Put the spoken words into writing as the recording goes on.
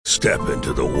Step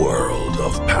into the world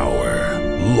of power,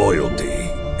 loyalty,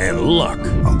 and luck.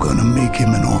 I'm gonna make him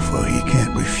an offer he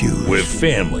can't refuse. With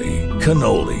family,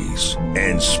 cannolis,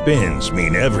 and spins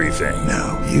mean everything.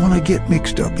 Now, you wanna get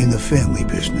mixed up in the family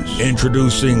business.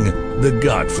 Introducing The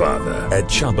Godfather at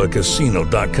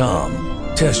ChumbaCasino.com.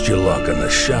 Test your luck in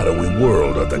the shadowy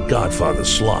world of The Godfather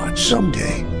slot.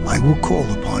 Someday, I will call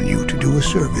upon you to do a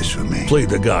service for me. Play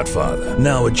The Godfather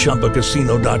now at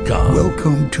ChumbaCasino.com.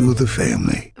 Welcome to the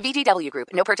family. VGW Group.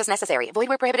 No purchase necessary. Void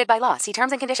where prohibited by law. See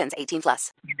terms and conditions. 18+.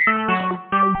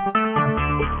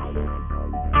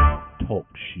 Talk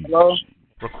shoes. Hello?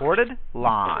 Recorded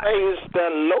live. Praise the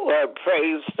Lord.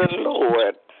 Praise the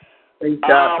Lord. Praise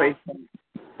God. Praise God.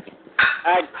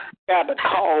 I got a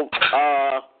call,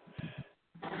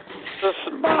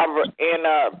 Sister Barbara in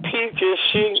Peaches.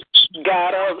 She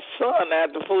got her son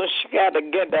at the food. She got to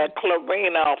get that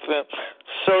chlorine off him.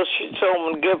 So she told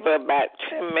me to give her about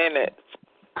 10 minutes.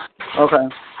 Okay.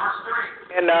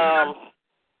 And,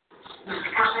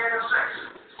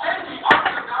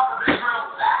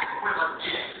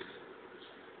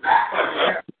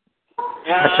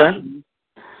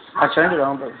 I turned it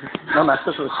on, but no, my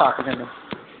sister was talking to me.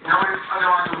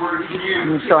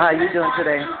 So how you doing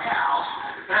today?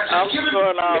 I'm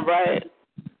doing all right.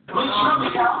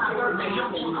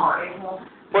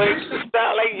 Well, you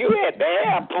sound like you at the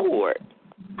airport.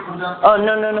 Oh,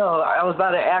 no. I was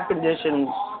by the air condition.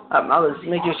 I was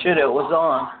making sure that it was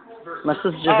on. My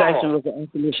sister just asked me was the air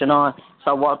condition on,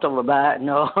 so I walked over by it.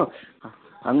 No,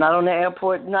 I'm not on the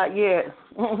airport, not yet.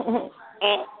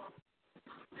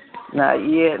 Not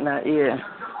yet.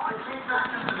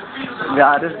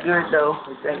 God is good, though.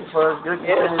 Thank you for his goodness.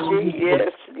 Yes,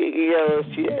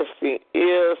 he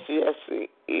is.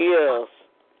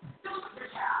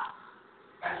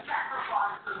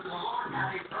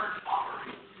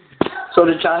 So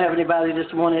did y'all have anybody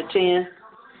this morning at 10?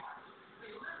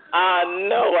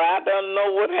 No, I don't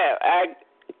know what happened.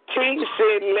 T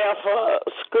said left her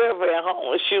script at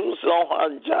home. She was on her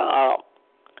job.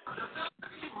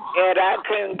 And I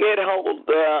couldn't get hold of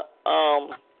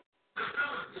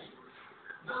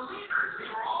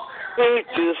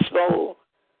Peaches, so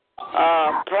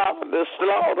Prophet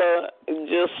Slaughter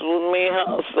just with me,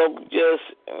 her, so just,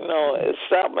 it's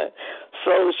something.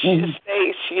 So she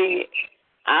said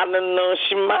I don't know,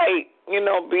 she might, be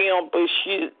on, but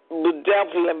she would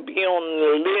definitely be on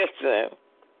the listen.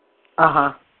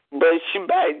 Uh-huh. But she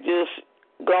might just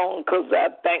go on because I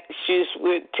think she's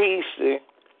with TC.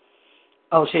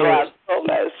 Oh, she is. I told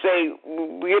her, say,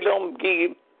 we don't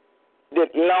give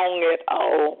it long at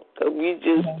all, because we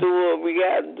just do what we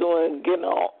got to do and get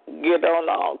on,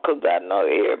 because I know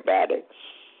everybody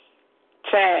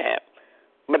time.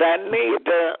 But I need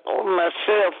to, on my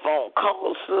cell phone,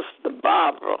 call Sister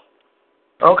Barbara.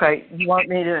 Okay. You want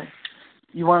to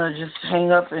just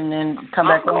hang up and then come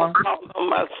back on? Call on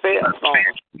my cell phone.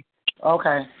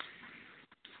 Okay.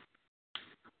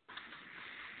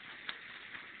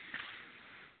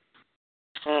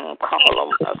 Call on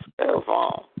my cell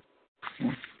phone.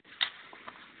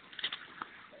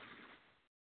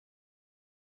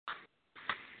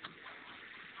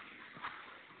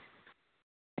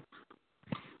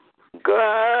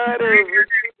 God is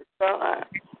God.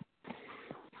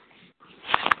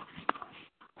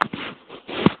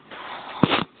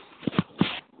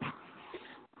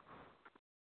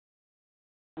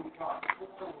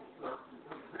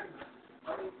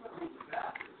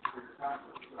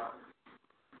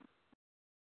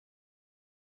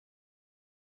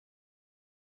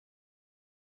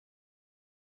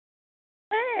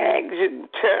 I didn't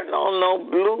turn on no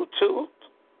Bluetooth.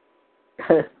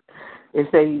 It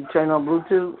say you turn on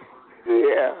Bluetooth?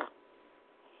 Yeah.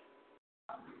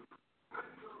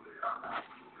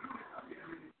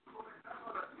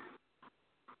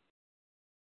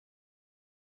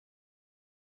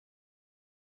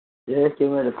 Yeah, it's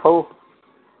getting ready to cold.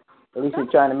 At least you're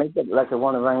trying to make it like it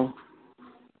want to rain.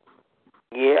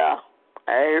 Yeah.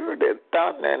 I heard it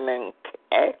thundering and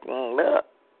acting up.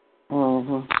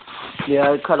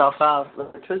 Yeah, it cut off our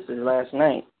electricity last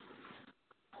night.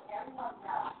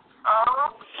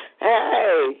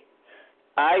 Hey,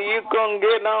 are you going to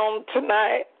get on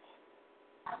tonight?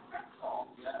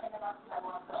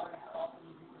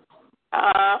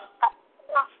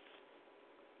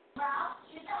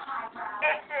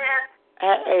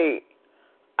 Hey,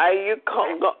 are you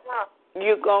going to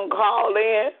call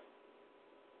in?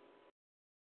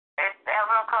 It's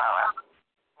 7 o'clock.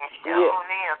 It sure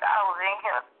is. I was in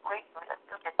here sleeping.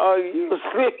 Oh, you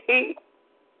see?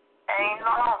 Ain't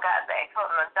long got back from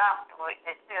the doctor with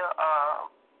this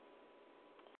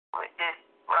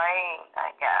rain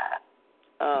I got.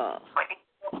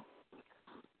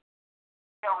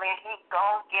 told me he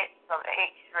gonna get some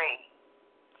X-rays.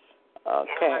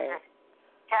 Okay. It was a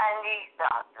Chinese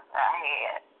doctor I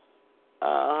had.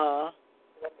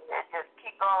 They just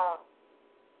keep on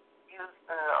using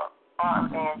the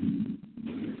armband.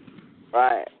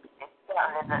 Right. It's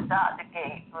something that the doctor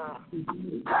gave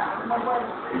me.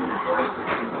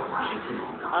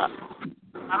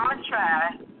 I'm gonna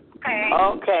try.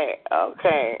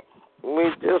 Okay. We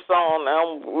just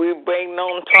we waiting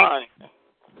on time.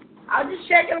 I was just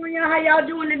checking on y'all. How y'all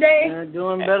doing today?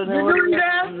 Doing better than what you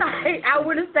last night. I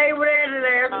would have stayed with Andy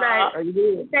last night. Are you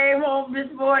good? Came home this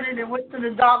morning and went to the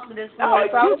doctor this morning.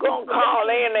 You gonna call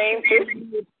in, ain't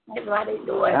you? That's how they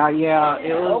doing. Yeah,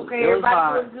 it was. Okay, it was everybody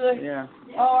hot. feels good. Yeah.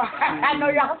 Oh, I know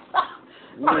y'all.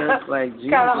 Yeah, it's like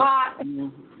Jesus. Kind of hot.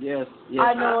 Yes.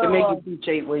 I know it it makes was. you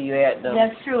appreciate where you at, though.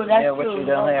 That's true. That's what true. you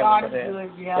don't have God over is there.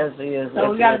 good. Yeah. Yes, it is.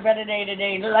 So we got a better day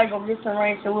today. Look like we'll get some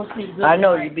rain, so we'll see good. I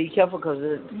know. Rain. You be careful because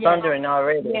it's thundering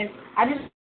already. Yes. I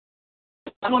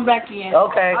went back in.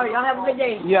 Okay. All right, y'all have a good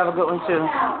day. You have a good one too.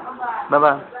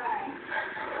 Bye-bye.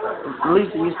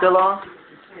 Lisa, you still on?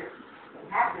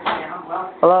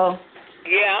 Hello?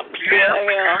 Yeah, I'm still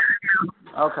here.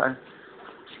 Okay.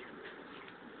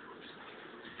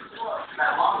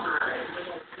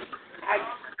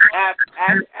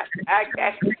 I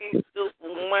got these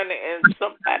money and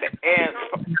somebody asked.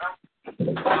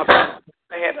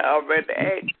 I had already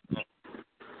asked.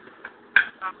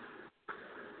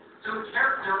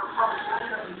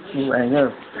 Right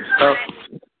here. So,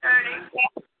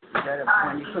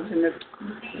 When you put in the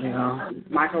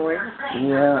microwave?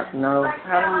 Yeah, no.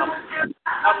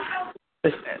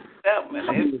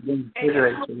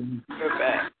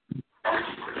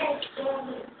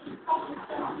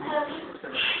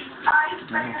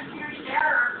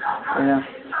 Yeah.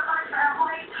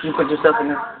 You put yourself in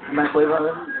the microwave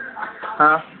already?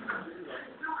 Huh?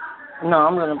 No,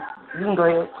 you can go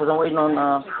ahead, because I'm waiting on,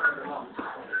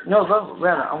 no, go,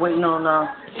 rather, I'm waiting on,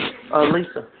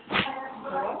 Lisa.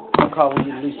 I'll call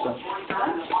you Lisa.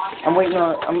 I'm waiting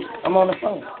on, I'm on the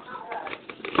phone.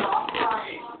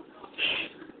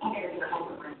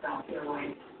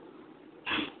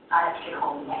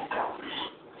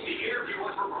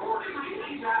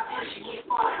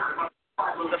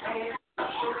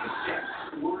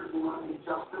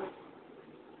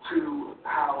 To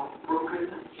how broken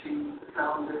she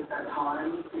sounded at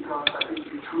times, because I think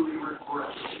she truly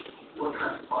regrets what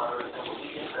transpired and what she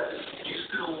said. You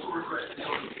still regret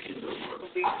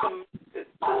because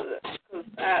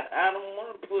I don't want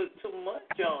to put too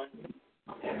much on you.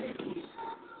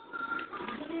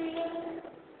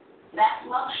 That's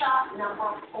love shot number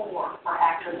 4 for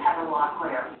actress Heather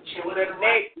Locklear. She was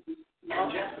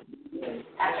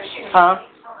after she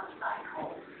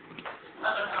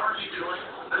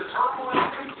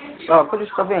Oh, put your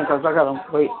stuff in, because I got to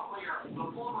wait.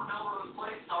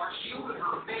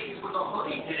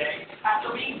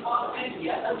 After being bumped in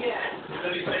yet again.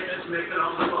 Any statements make it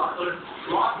on the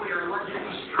Locklear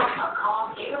allegedly struck a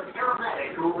calm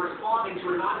paramedic who were responding to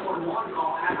a 911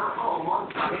 call at her home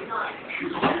on Sunday night. She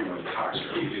was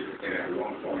intoxicated, and at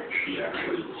one point she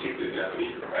actually hit the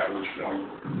deputy. At which point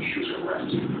she was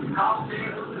arrested. Cops say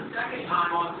it was the second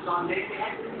time on Sunday they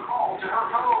had been called to her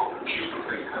home. She was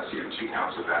in custody of 2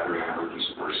 counts of battery and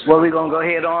emergency pursuit. Well, we're going to go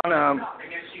ahead on.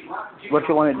 What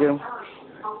you want to do?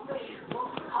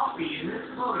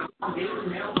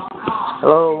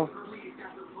 Hello?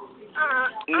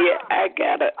 Yeah, I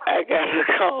got a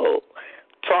call.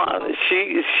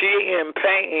 She in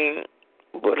pain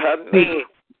with her knee.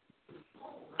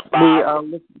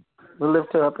 We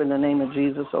lift her up in the name of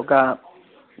Jesus, oh God.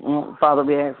 Father,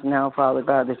 we ask now, Father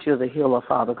God, that you're the healer,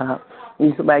 Father God.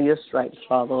 We by your stripes,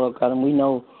 Father, oh God, and we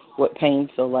know what pain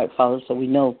feels like, Father, so we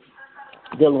know,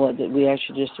 dear Lord, that we ask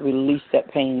you just to release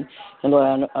that pain. And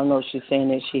Lord, I know she's saying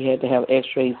that she had to have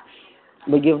x-rays,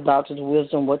 but give doctors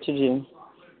wisdom what to do.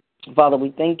 Father,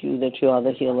 we thank you that you are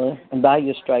the healer, and by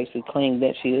your stripes we claim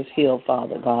that she is healed,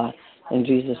 Father God, in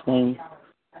Jesus' name.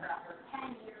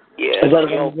 Yeah. Is that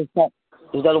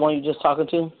the one you just talking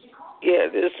to? Yeah,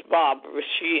 this Barbara.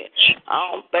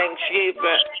 I don't think she even.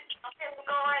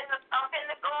 I'm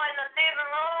finna go in the living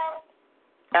room.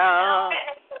 Uh-huh.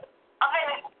 I'm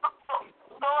finna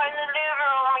go in the living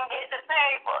room and get the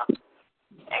paper.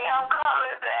 And I'm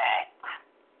coming back.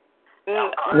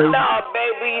 No,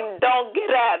 baby, don't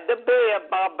get out the bed,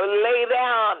 Barbara. Lay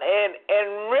down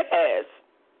and rest.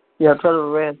 Yeah, tell her to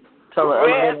rest. Tell her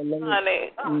rest, honey.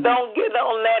 Don't get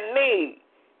on that knee.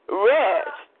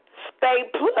 Rest. Stay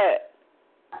put.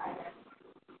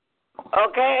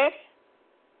 Okay?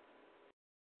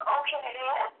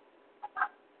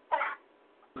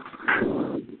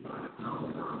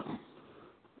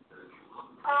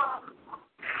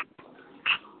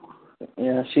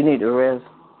 Yeah, she need to rest.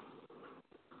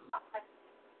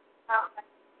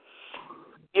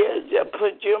 Yeah, just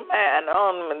put your mind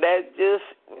on them. That's just,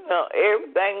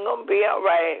 everything going to be all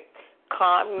right.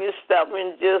 Calm your stuff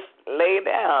and just lay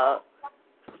down.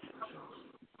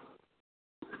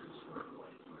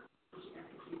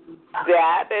 See,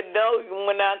 I didn't know you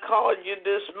when I called you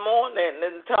this morning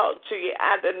and talked to you.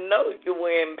 I didn't know you were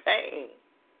in pain.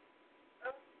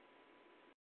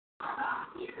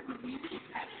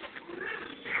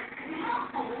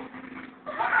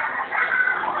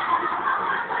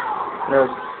 No,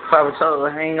 Papa told her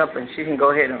to hang up and she can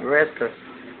go ahead and rest her.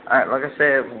 Like I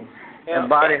said, when the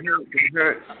body hurts, it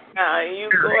hurts. You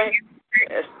go ahead and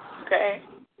rest, okay?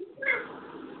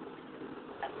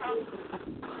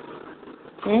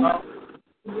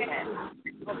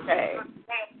 Okay.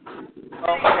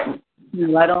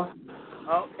 Right on?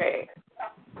 Okay.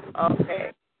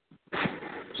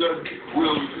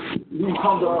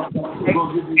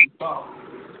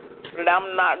 But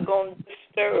I'm not going to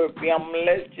disturb you. I'm going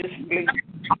to let you sleep.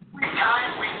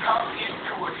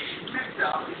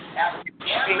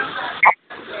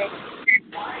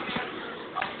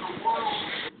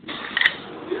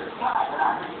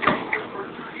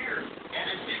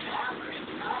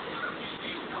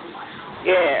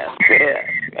 Yes.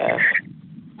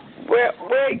 Where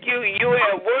you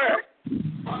at work?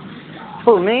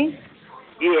 Who, me?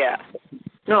 Yeah.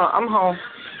 No, I'm home.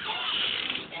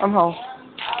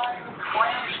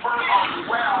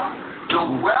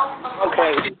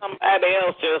 Okay, somebody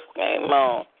else just came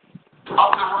on.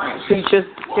 Teacher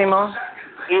came on?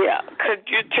 Yeah, could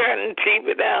you turn the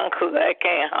TV down because I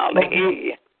can't hardly hear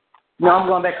you. No, I'm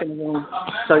going back in the room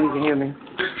so you can hear me.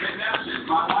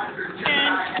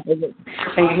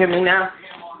 Can you hear me now?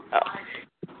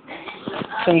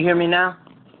 Can you hear me now?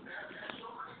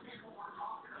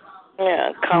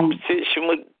 Yeah, competition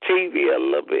with TV a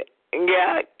little bit.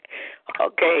 Yeah,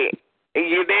 okay. Are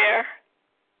you there?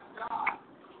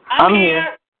 I'm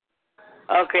here.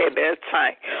 Okay, that's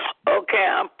fine. Okay,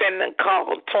 I'm finna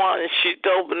call Twan. She's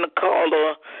open the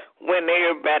caller when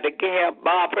everybody get here.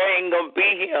 Barbara ain't gonna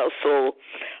be here, so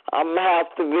I'm gonna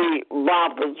have to read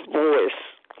Barbara's voice.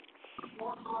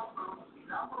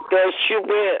 Because she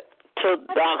went to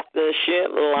the doctor, she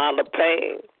had a lot of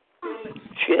pain.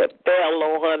 She had fell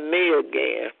on her knee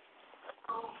again.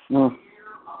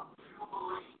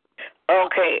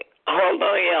 Okay, hold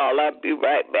on, y'all. I'll be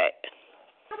right back.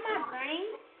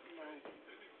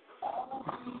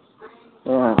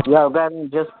 Yeah, y'all got in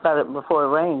just about it before it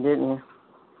rained, didn't you?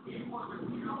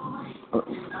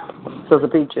 Sister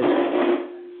Peaches.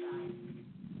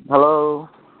 Hello?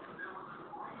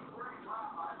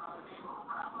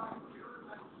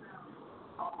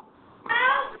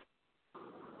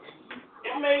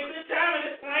 It made good time and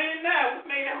it's raining now. We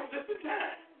made out just the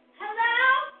time.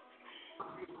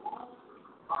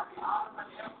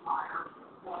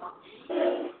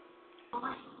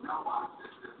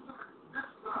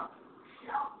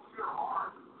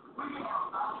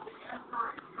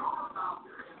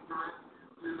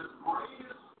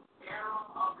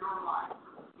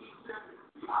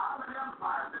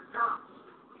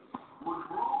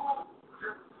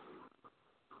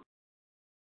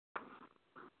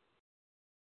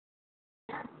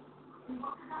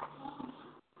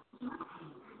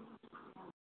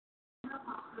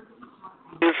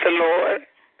 Praise the Lord.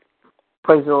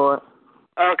 Praise the Lord.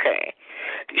 Okay.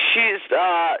 She's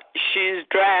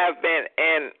driving,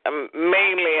 and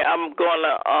mainly I'm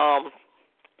gonna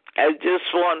I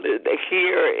just wanted to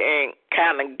hear and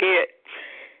kind of get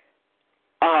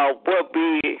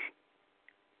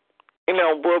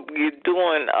what we're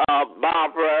doing,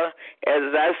 Barbara.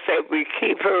 As I said, we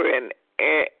keep her in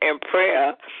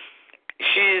prayer.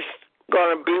 She's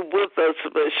gonna be with us,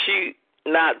 but she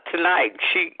not tonight.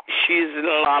 She's in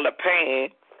a lot of pain.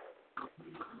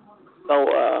 So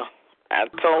I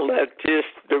told her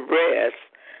just to rest.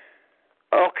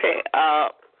 Okay,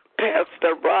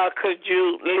 Pastor Rob, could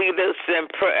you lead us in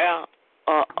prayer,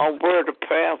 a word of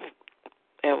prayer?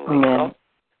 And we Amen.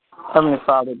 Heavenly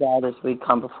Father God, as we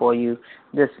come before you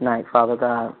this night, Father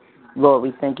God, Lord,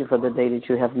 we thank you for the day that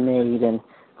you have made, and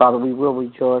Father, we will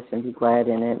rejoice and be glad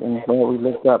in it. And Lord, we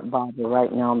lift up Barbara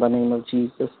right now in the name of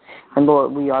Jesus. And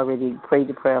Lord, we already prayed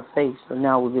the prayer of faith, so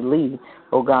now we believe,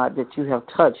 oh God, that you have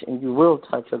touched and you will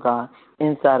touch, oh God,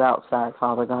 inside, outside,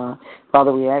 Father God.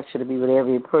 Father, we ask you to be with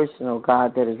every person, oh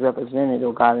God, that is represented,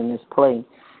 oh God, in this play.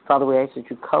 Father, we ask that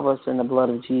you cover us in the blood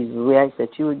of Jesus. We ask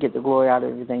that you would get the glory out of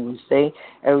everything we say,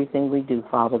 everything we do,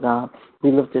 Father God.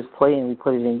 We lift this play and we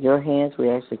put it in your hands. We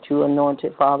ask that you anoint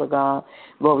it, Father God.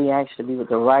 Lord, we ask you to be with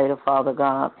the writer, Father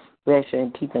God. We ask you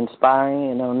to keep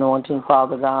inspiring and anointing,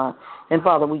 Father God. And,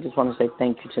 Father, we just want to say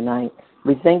thank you tonight.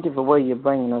 We thank you for where you're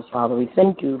bringing us, Father. We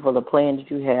thank you for the plan that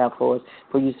you have for us,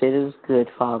 for you said it is good,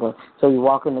 Father. So we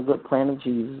walk in the good plan of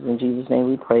Jesus. In Jesus' name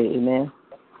we pray. Amen.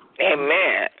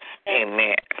 Amen.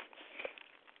 Amen.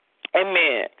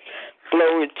 Amen.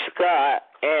 Glory to God.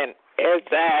 And as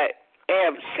I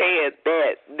have said,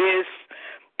 that this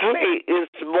play is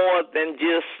more than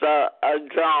just a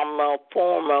drama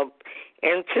form of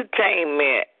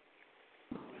entertainment.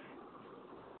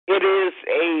 It is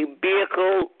a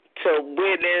vehicle to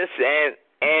witness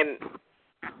and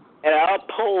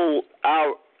uphold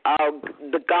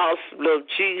the gospel of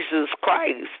Jesus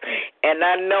Christ. And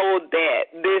I know that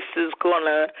this is going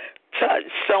to touch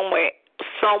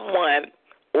someone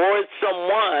or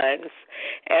someone's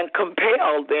and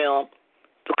compel them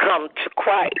to come to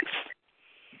Christ.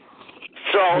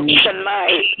 So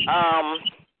tonight,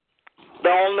 the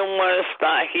only one that's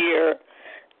not here,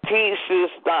 Peace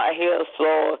is not here,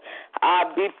 so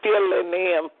I'll be filling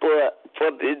in for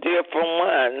the different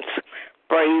ones.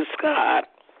 Praise God.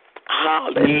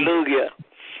 Hallelujah.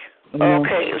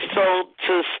 Okay, so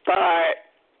to start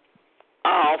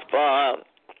off,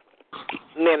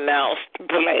 the announced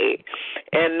play.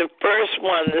 And the first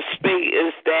one to speak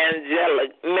is the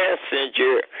angelic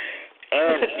messenger.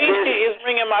 And Tisha is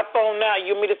ringing my phone now.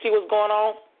 You want me to see what's going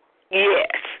on? Yes.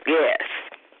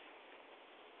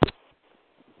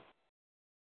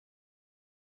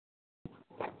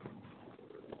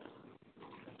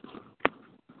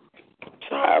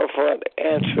 Sorry for the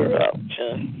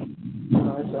interruption.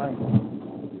 No, it's all right.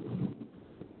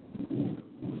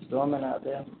 Storming out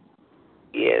there.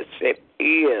 Yes, it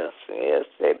is. Yes,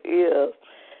 it is.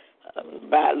 I'm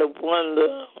about to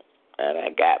wonder, and I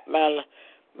got my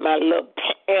little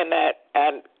plant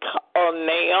on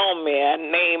Naomi. I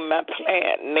named my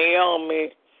plant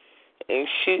Naomi, and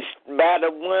she's about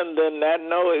to wonder, and I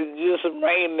know it's just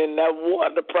raining. That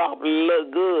water probably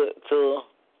look good to her.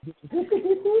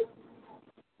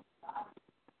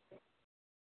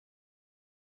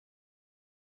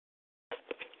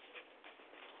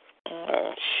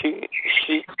 She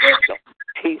doesn't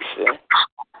teach her.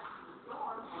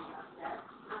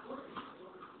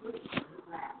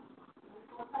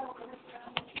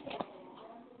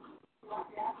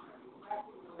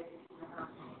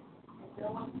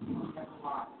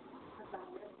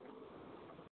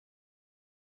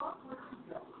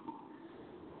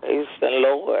 Praise the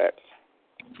Lord.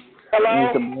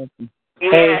 Hello?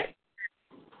 Yeah.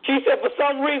 She said for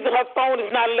some reason her phone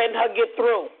is not letting her get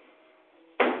through.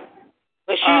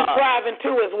 But she's driving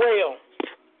too as well.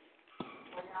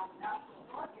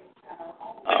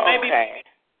 Maybe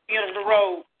on the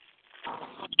road.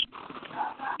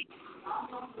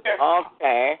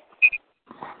 Okay.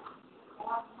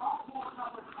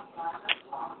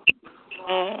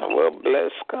 Well,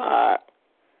 bless God.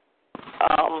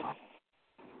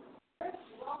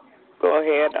 Go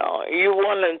ahead on. You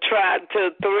want to try to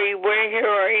three-way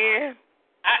here again?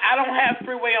 I don't have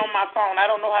three-way on my phone. I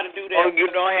don't know how to do that. Oh, you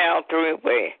don't have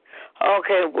three-way.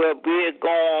 Okay, well, we're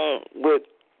going with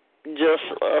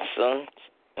just us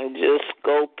and just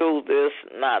go through this,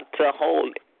 not to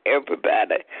hold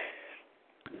everybody.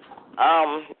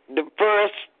 The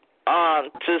first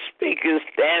to speak is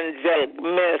the angelic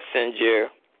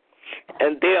messenger,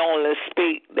 and they only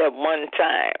speak that one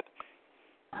time.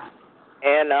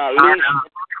 And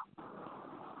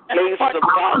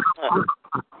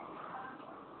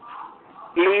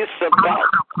Lisa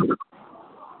Butler.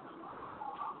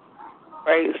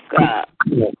 Praise God.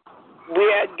 We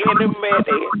are getting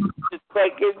ready to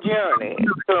take a journey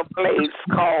to a place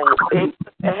called, it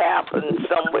happened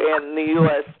somewhere in the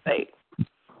USA.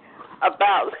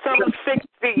 About some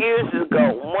 60 years ago,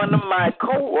 one of my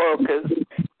co-workers,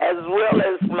 as well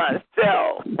as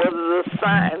myself, was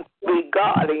assigned to be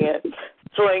guardian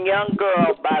to a young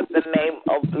girl by the name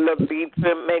of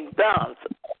Levita McDonald.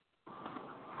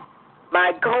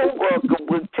 My co-worker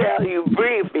will tell you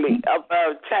briefly about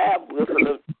her time with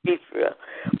Levita,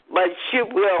 but she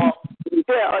will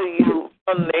tell you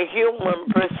from the human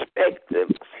perspective,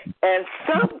 and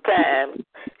sometimes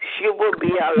she will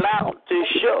be allowed to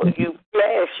show you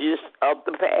flashes of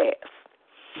the past.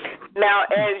 Now,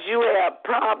 as you have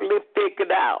probably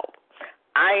figured out,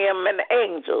 I am an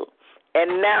angel,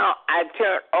 and now I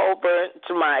turn over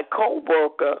to my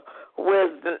co-worker, who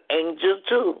is an angel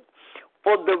too,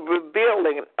 for the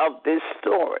revealing of this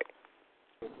story.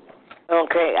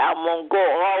 Okay, I'm going to go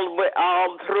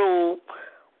all through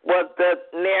what the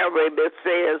narrator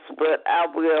says, but I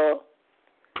will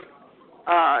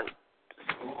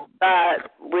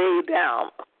start way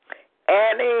down.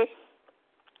 Annie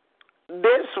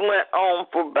this went on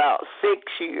for about 6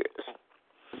 years.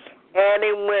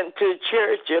 Annie went to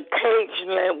church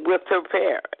occasionally with her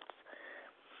parents.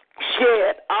 She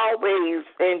had always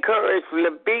encouraged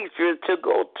Labitra to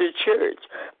go to church,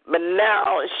 but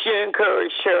now she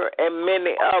encouraged her and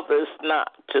many others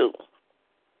not to.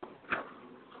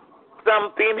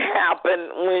 Something happened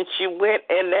when she went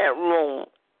in that room.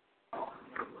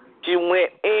 She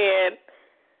went in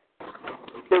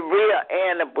the real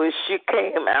Annie, but she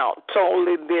came out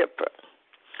totally different.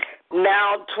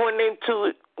 Now,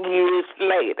 22 years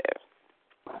later,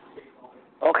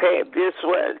 okay, this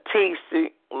was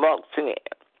TC walks in.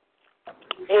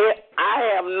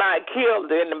 I have not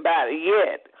killed anybody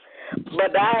yet,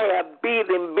 but I have beat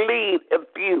and bleed a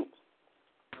few.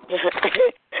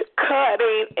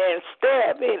 Cutting and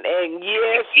stabbing, and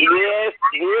yes.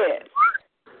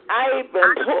 I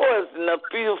even poisoned a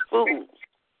few fools.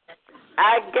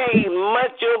 I gained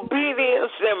much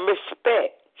obedience and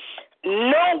respect.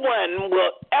 No one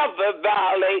will ever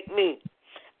violate me.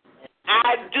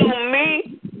 I do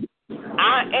me,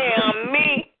 I am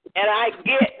me, and I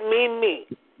get me.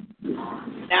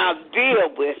 Now deal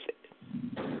with it.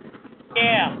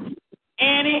 Yeah.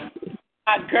 Annie,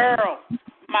 my girl,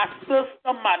 my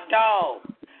sister, my dog.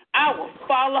 I will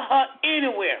follow her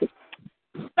anywhere.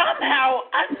 Somehow,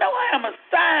 I know I am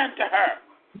assigned to her.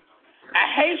 I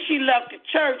hate she left the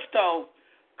church, though,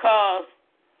 because,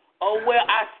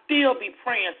 I still be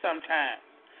praying sometimes.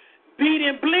 Beat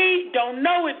and bleed, don't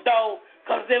know it, though,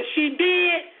 because if she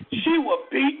did, she would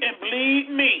beat and bleed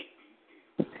me.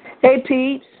 Hey,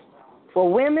 peeps,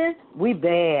 for women, we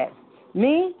bad.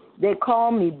 Me, they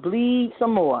call me Bleed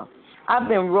Some More. I've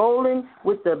been rolling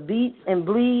with the beats and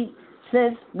bleed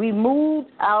since we moved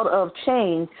out of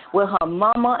chain with her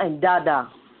mama and Dada.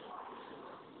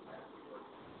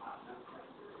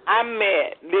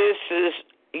 This is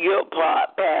your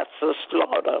part, Pastor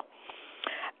Slaughter.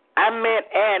 I met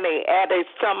Annie at a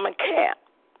summer camp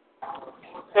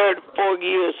 34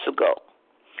 years ago.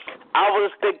 I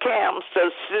was the camp's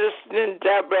assistant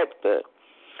director.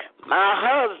 My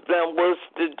husband was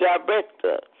the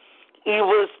director. He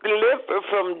was delivered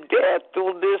from death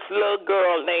through this little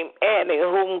girl named Annie,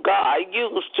 whom God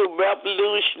used to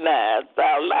revolutionize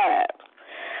our lives.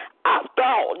 I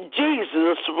thought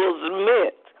Jesus was a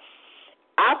myth.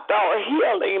 I thought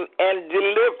healing and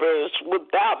deliverance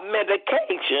without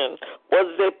medication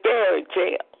was a fairy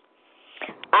tale.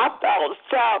 I thought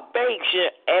salvation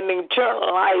and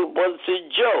eternal life was a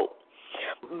joke.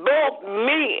 Both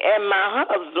me and my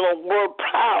husband were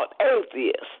proud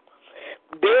atheists.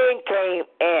 Then came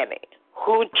Annie,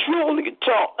 who truly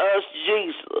taught us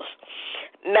Jesus.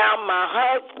 Now my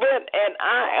husband and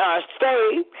I are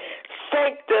saved,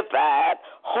 sanctified,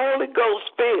 Holy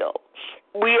Ghost filled.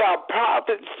 We are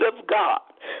prophets of God.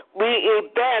 We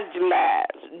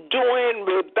evangelize, doing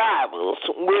revivals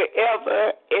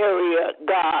wherever area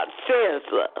God sends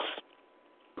us.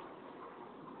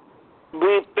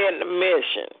 We've been the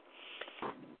mission.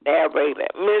 Narrator.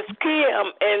 Miss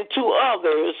Kim and two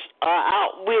others are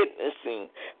out witnessing,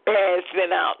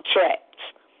 passing out tracts.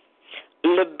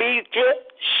 Labitra,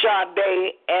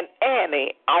 Sade, and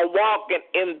Annie are walking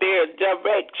in their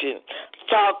direction,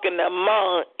 talking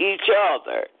among each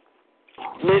other.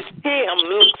 Miss Kim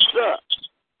looks up.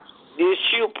 This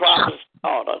you probably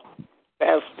daughter.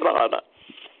 That's daughter.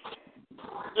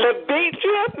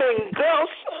 Labitra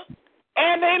Mendoza,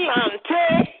 Annie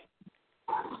Lante.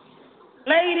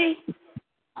 Lady,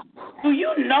 do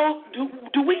you know,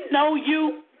 do we know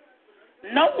you?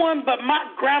 No one but my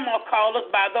grandma called us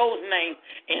by those names,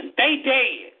 and they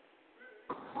dead.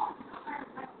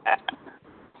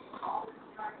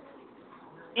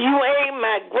 You ain't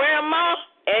my grandma,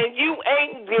 and you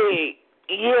ain't dead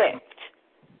yet.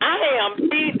 I am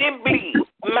beat and bleed.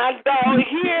 My dog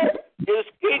here is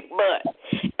Kick Butt,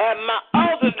 and my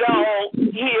other dog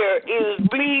here is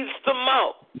Bleed Some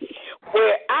More.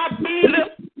 Where I beat him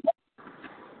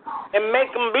and make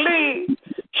him bleed,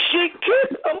 she kick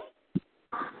him,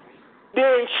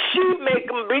 then she make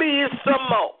him bleed some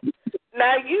more.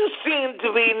 Now you seem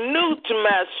to be new to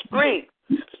my street,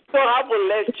 so I will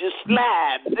let you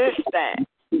slide this time.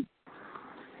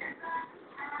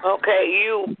 Okay,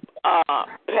 you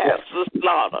Pastor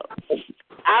Slaughter.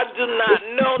 I do not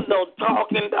know no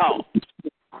talking dog.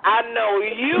 I know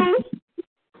you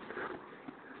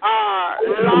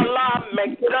Lala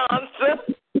McJohnson,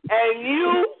 and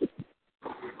you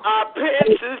are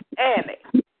Princess Annie.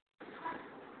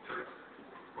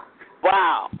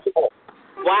 Wow.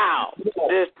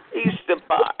 This Easter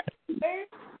part.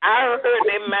 I heard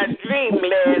in my dream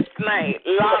last night,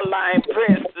 Lala and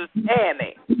Princess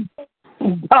Annie.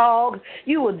 Dog,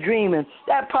 you were dreaming.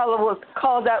 That probably was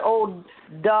called that old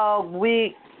dog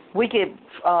wicked.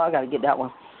 I got to get that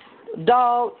one.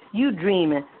 Dog, you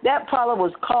dreaming. That probably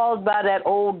was caused by that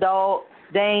old dog,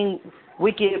 dang,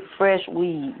 wicked fresh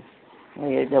weed.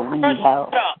 Yeah, the weed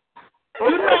house.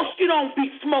 You know she don't be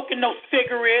smoking no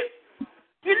cigarettes.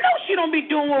 You know she don't be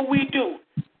doing what we do.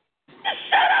 Just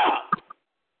shut up.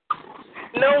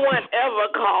 No one ever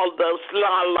called us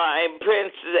Lala and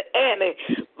Princess Annie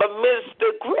but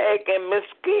Mr. Craig and Miss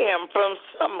Kim from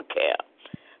Summer Camp.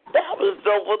 That was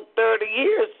over 30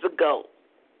 years ago.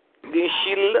 Then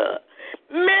she loved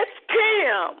Miss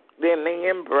Kim. Then they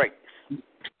embraced.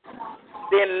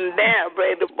 Then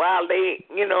narrated while they,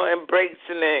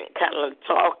 embracing and kind of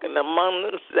talking among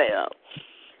themselves.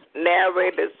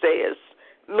 Narrator says,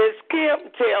 Miss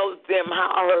Kim tells them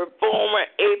how her former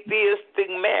atheistic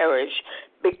marriage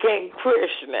became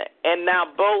Christian, and now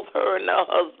both her and her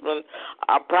husband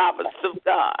are prophets of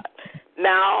God.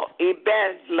 Now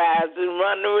evangelize and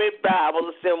run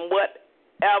revivals in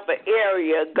whatever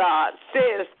area God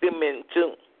sends them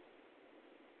into.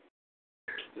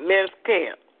 Miss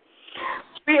Kim,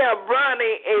 we are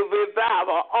running a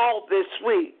revival all this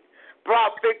week.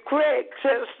 Prophet Craig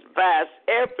testifies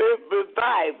every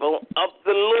revival of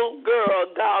the little girl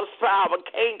God's power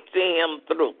came to him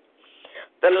through.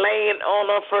 The laying on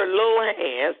of her little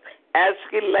hands as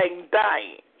he lay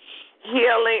dying,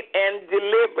 healing and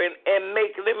delivering and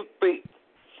making him free.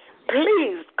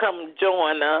 Please come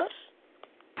join us.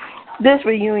 This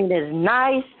reunion is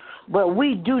nice, but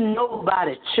we do know about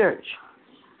a church.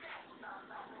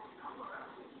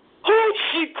 Who's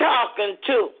she talking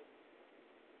to?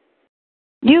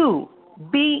 You.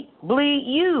 Bleed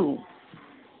you.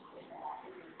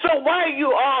 So why are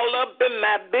you all up in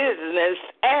my business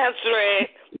answering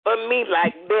for me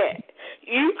like that?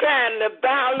 You trying to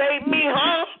violate me,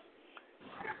 huh?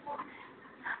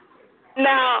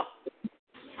 Now,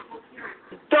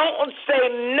 don't say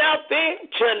nothing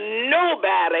to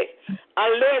nobody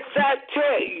unless I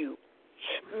tell you.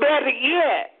 Better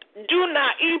yet, do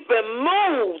not even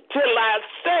move till I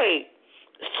say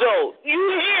so.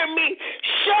 You hear me?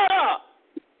 Shut up.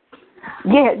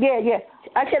 Yeah.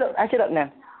 I shut up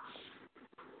now.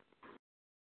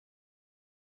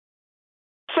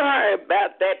 Sorry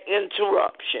about that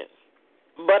interruption,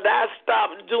 but I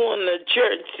stopped doing the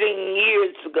church thing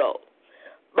years ago.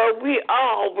 But we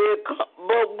will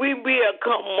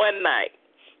come one night.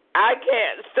 I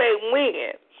can't say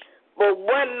when, but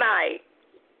one night.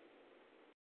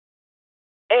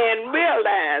 And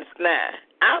realize now,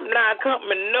 I'm not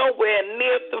coming nowhere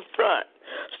near the front.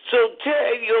 So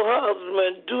tell your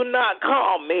husband, do not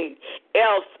call me,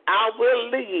 else I will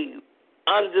leave.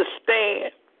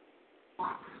 Understand?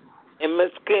 And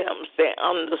Miss Kim said,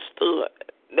 understood.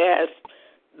 That's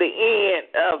the end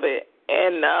of it.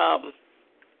 And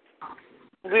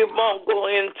we won't go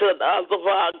into the other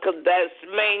part because that's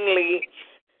mainly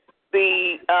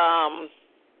the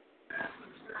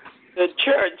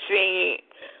church scene.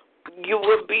 You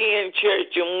will be in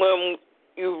church, and when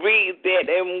you read that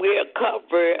and we'll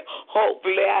cover it,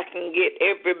 hopefully I can get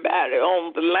everybody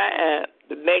on the line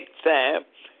the next time,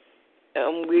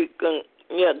 and we can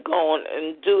go on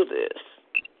and do this.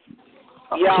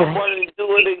 Y'all want to do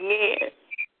it again?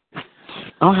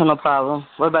 I don't have no problem.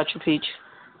 What about you, Peach?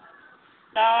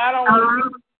 No, I don't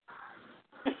want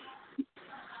to.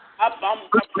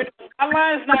 My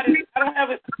line's not as, I don't have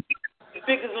as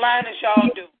big as line as y'all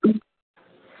do.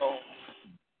 So,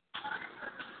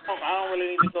 I don't really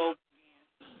need to go.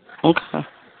 Okay.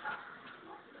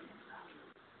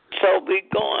 So we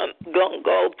gonna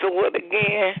go through it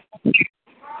again?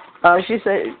 She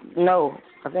said no.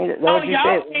 I think that's what you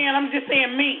y'all said. saying, I'm just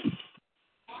saying me.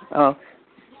 Oh.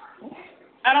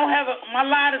 I don't have my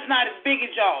line is not as big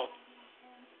as y'all.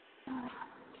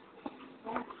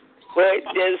 Well, it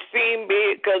just seemed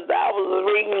big because I was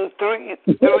reading three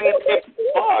different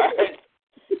parts.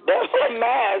 That's what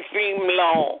mine seemed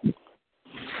long.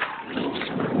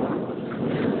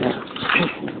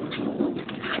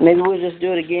 Maybe we'll just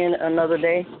do it again another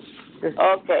day.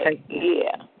 Okay,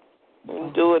 yeah.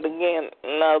 We'll do it again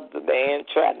another day and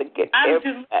try to get I'm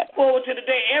everybody. just looking forward to the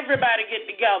day everybody get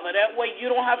together. That way you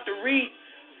don't have to read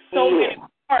so many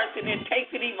parts and it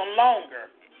takes it even longer.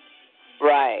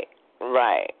 Right.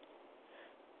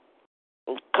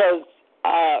 Because,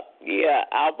 I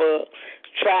will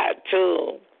try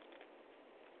to,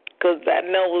 because I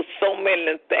know so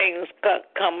many things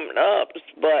coming up,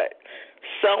 but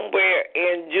somewhere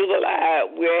in July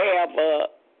we'll have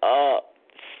a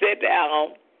sit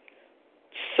down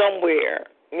somewhere,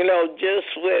 just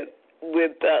with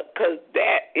because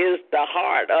that is the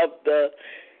heart of the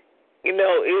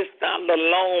it's not a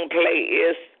long play.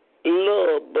 It's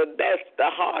love, but that's the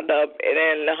heart of it.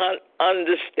 And the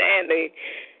understanding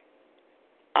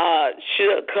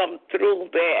should come through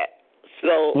that.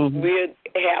 So we'll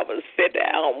have a sit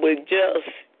down with just,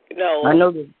 I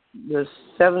know the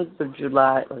 7th of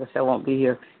July, like I said, I won't be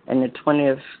here, and the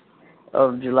 20th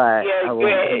of July.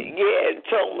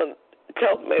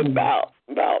 Told me about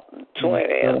the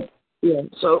 20th. Yeah,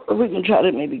 so we can try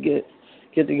to maybe get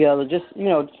together. Just,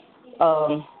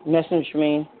 message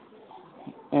me.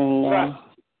 And,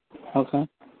 okay.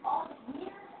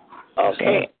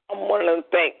 Okay, I want to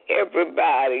thank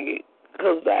everybody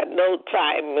because I know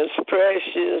time is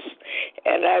precious,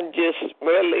 and I just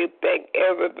really thank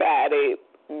everybody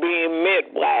being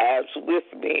midwives with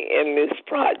me in this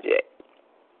project.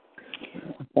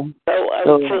 Okay. So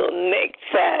until next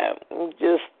time,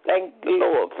 just thank the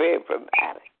Lord for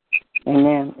everybody.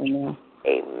 Amen.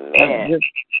 Amen.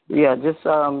 Just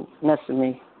message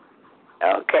me.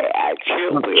 Okay, I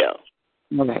sure will.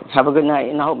 Okay. Have a good night,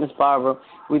 and I hope Miss Barbara.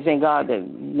 We thank God that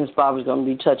Miss Barbara's going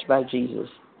to be touched by Jesus.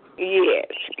 Yes,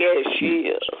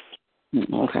 she is.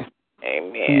 Okay.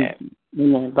 Amen.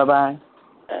 Amen. Bye-bye.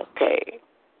 Okay.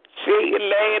 See you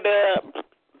later,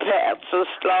 Pastor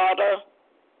Slaughter.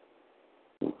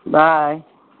 Bye.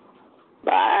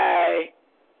 Bye.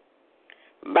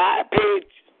 Bye,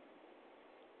 Peach.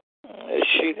 Is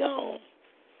she gone?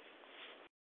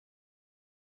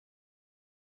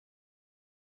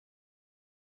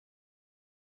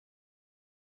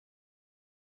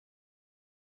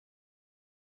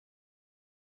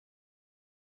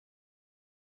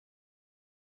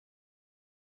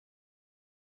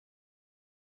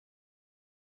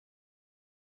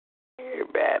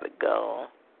 Everybody gone.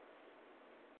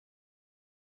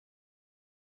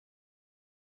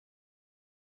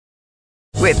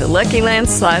 With the Lucky Land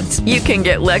Slots, you can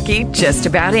get lucky just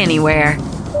about anywhere.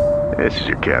 This is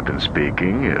your captain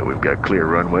speaking. We've got clear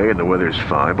runway and the weather's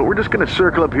fine, but we're just going to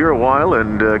circle up here a while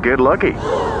and get lucky.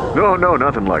 No,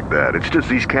 nothing like that. It's just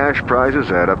these cash prizes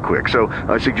add up quick. So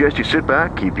I suggest you sit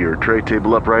back, keep your tray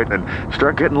table upright, and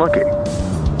start getting lucky.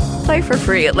 Play for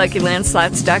free at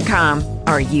LuckyLandSlots.com.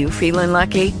 Are you feeling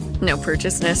lucky? No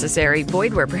purchase necessary.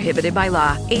 Void where prohibited by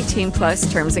law.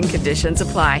 18+ terms and conditions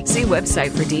apply. See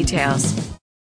website for details.